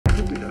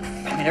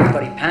mean,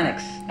 everybody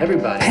panics.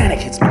 Everybody. Panic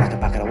hits me like a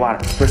bucket of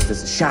water. First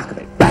there's a shock of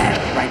it. Bam!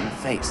 Right in the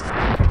face.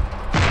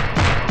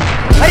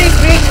 I didn't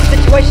create the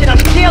situation, I'm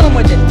dealing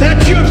with it.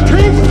 That's your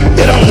proof?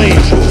 You don't need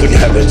proof when you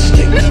have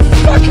instinct.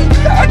 Fucking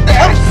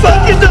goddamn! I'm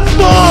fucking the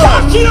boss!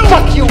 Fuck you!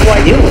 Fuck you,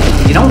 white. Deal with it.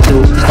 What you don't do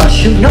is start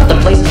shooting up the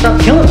place and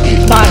start killing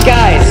people. Come on,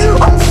 guys.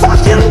 I'm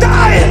fucking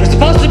dying! We're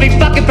supposed to be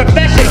fucking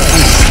professionals.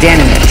 I'm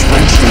standing there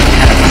drenched in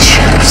panic. The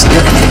sheriff's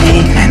looking at me,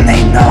 and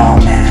they know,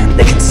 man.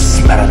 They can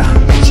smell it on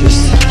me.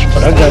 Just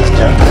what I got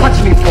down. What's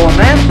me for,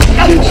 man?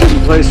 Kids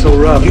shouldn't play so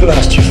rough. You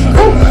lost your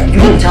fucking mind. You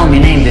didn't tell me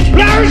your name, did you?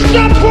 Larry,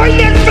 stop pointing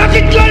that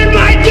fucking gun in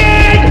my dick!